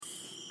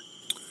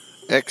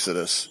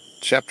Exodus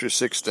chapter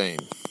 16.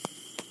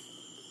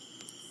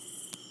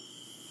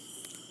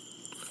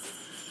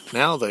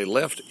 Now they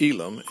left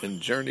Elim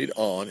and journeyed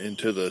on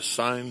into the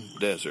Sin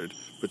desert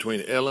between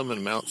Elim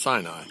and Mount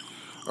Sinai,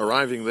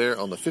 arriving there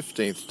on the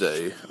 15th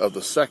day of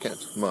the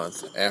second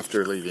month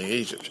after leaving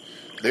Egypt.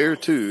 There,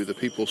 too, the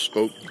people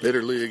spoke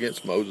bitterly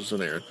against Moses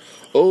and Aaron.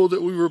 "Oh,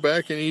 that we were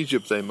back in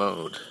Egypt," they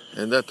moaned,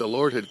 "and that the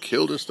Lord had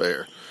killed us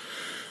there.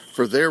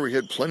 For there we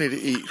had plenty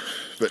to eat,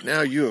 but now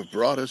you have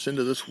brought us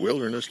into this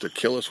wilderness to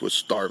kill us with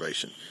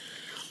starvation."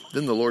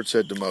 Then the Lord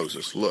said to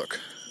Moses, "Look,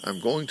 I'm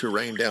going to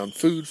rain down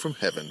food from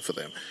heaven for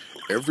them.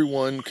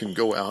 Everyone can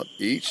go out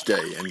each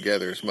day and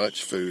gather as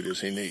much food as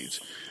he needs,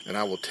 and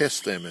I will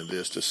test them in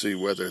this to see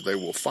whether they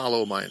will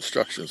follow my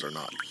instructions or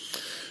not.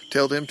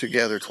 Tell them to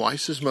gather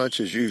twice as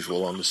much as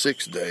usual on the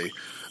 6th day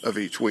of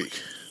each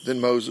week." Then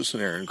Moses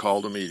and Aaron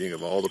called a meeting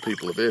of all the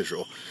people of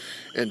Israel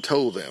and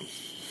told them,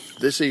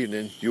 "This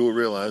evening you will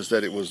realize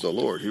that it was the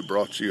Lord who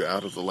brought you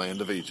out of the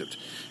land of Egypt.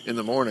 In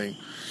the morning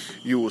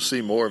you will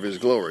see more of his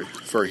glory,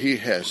 for he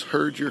has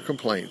heard your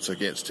complaints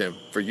against him,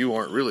 for you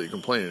aren't really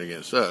complaining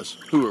against us.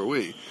 Who are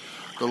we?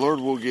 The Lord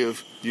will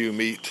give you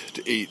meat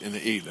to eat in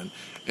the evening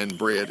and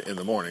bread in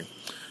the morning.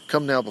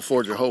 Come now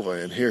before Jehovah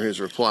and hear his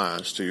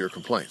replies to your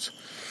complaints."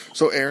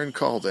 So Aaron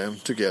called them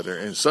together,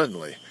 and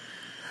suddenly,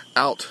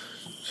 out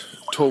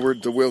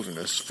toward the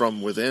wilderness,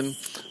 from within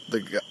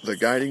the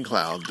guiding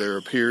cloud, there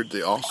appeared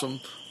the awesome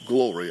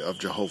glory of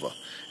Jehovah.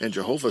 And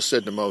Jehovah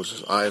said to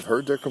Moses, "I have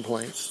heard their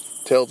complaints.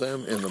 Tell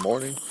them in the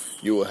morning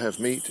you will have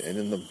meat, and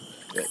in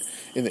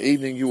the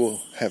evening you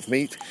will have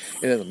meat,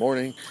 and in the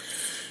morning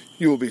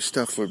you will be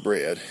stuffed with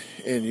bread,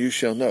 and you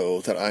shall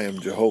know that I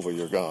am Jehovah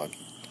your God."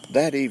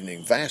 That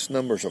evening vast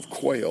numbers of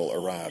quail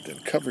arrived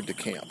and covered the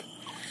camp.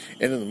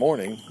 And in the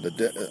morning,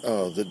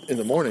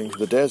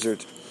 the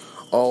desert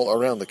all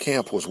around the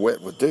camp was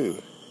wet with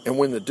dew. And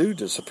when the dew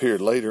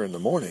disappeared later in the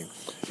morning,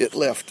 it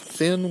left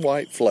thin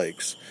white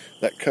flakes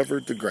that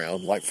covered the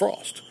ground like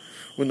frost.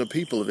 When the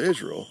people of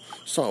Israel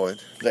saw it,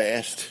 they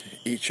asked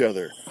each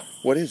other,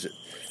 "What is it?"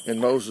 And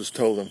Moses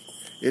told them,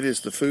 "It is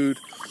the food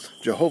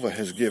Jehovah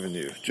has given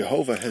you.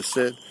 Jehovah has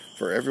said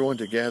for everyone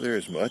to gather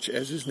as much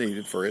as is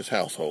needed for his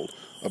household,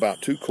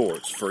 about 2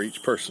 quarts for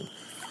each person."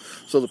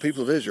 So the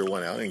people of Israel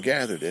went out and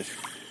gathered it,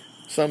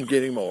 some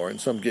getting more and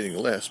some getting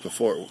less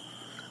before it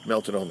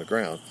melted on the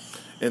ground,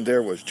 and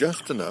there was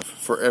just enough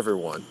for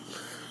everyone.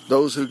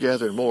 Those who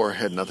gathered more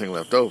had nothing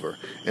left over,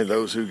 and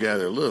those who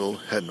gathered little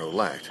had no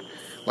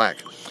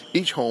lack.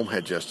 Each home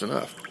had just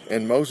enough,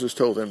 and Moses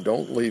told them,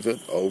 "Don't leave it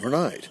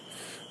overnight."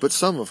 But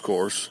some of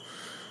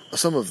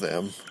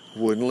them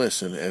wouldn't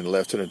listen and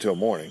left it until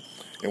morning.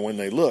 And when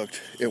they looked,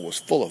 it was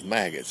full of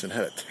maggots and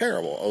had a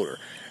terrible odor.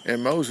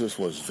 And Moses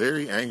was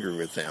very angry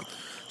with them.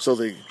 So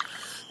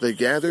they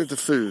gathered the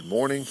food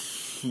morning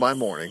by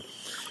morning,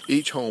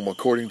 each home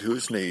according to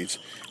its needs.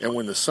 And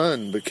when the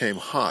sun became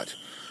hot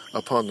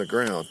upon the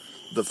ground,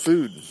 the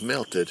food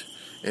melted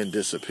and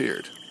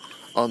disappeared.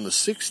 On the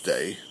 6th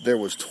day, there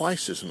was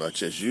twice as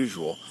much as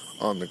usual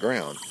on the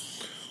ground,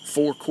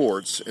 4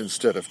 quarts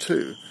instead of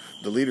 2.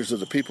 The leaders of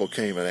the people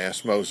came and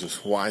asked Moses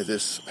why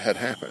this had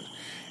happened.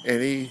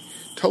 And he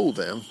told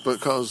them,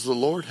 "Because the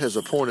Lord has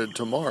appointed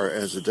tomorrow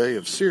as a day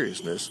of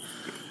seriousness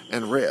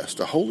and rest,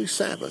 a holy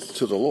Sabbath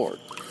to the Lord,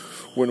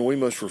 when we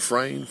must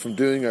refrain from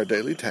doing our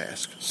daily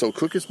task. So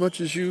cook as much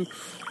as you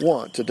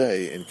want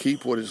today and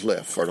keep what is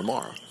left for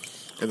tomorrow."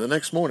 And the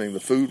next morning the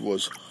food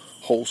was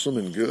wholesome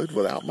and good,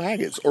 without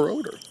maggots or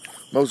odor.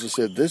 Moses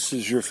said, "This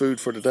is your food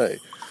for today.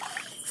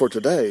 For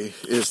today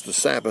is the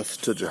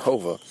Sabbath to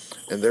Jehovah,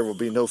 and there will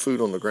be no food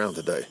on the ground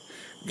today.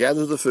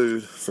 Gather the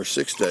food for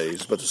 6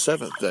 days, but the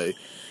 7th day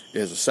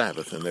is a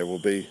Sabbath, and there will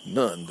be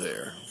none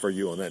there for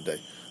you on that day."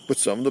 But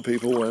some of the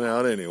people went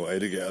out anyway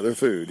to gather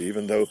food,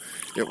 even though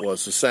it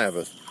was the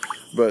Sabbath,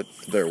 but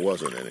there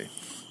wasn't any.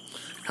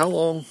 "How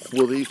long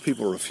will these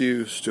people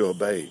refuse to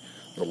obey?"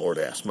 the Lord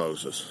asked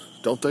Moses.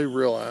 "Don't they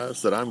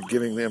realize that I'm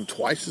giving them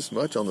twice as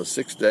much on the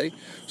 6th day,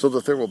 so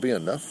that there will be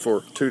enough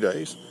for 2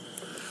 days?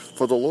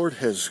 For the Lord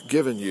has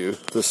given you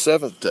the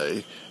 7th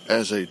day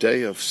as a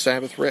day of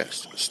Sabbath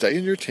rest. Stay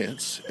in your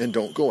tents and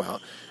don't go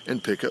out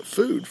and pick up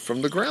food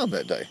from the ground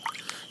that day."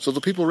 So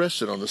the people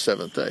rested on the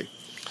 7th day.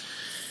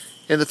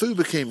 And the food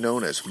became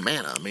known as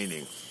manna,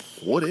 meaning,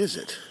 "What is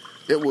it?"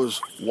 It was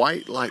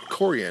white like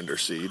coriander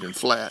seed and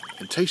flat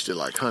and tasted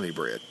like honey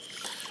bread.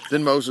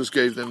 Then Moses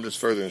gave them this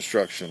further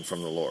instruction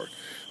from the Lord.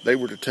 They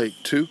were to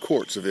take 2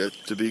 quarts of it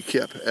to be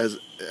kept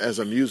as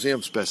a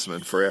museum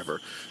specimen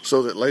forever,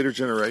 so that later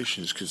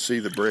generations could see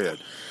the bread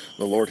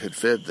the Lord had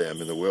fed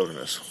them in the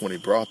wilderness when he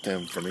brought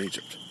them from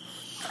Egypt.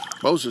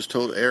 Moses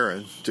told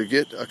Aaron to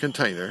get a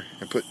container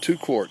and put 2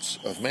 quarts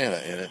of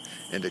manna in it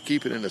and to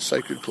keep it in a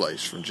sacred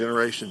place from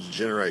generation to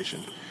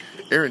generation.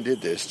 Aaron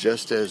did this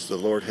just as the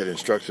Lord had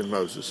instructed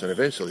Moses, and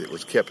eventually it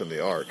was kept in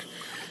the ark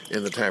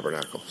in the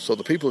tabernacle. So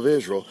the people of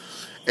Israel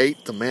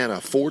ate the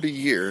manna 40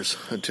 years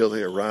until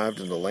they arrived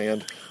in the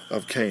land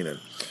of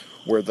Canaan,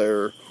 where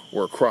there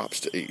were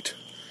crops to eat.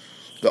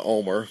 The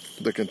omer,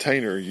 the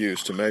container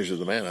used to measure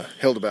the manna,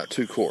 held about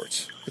 2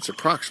 quarts. It's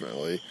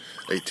approximately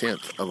a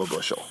tenth of a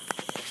bushel.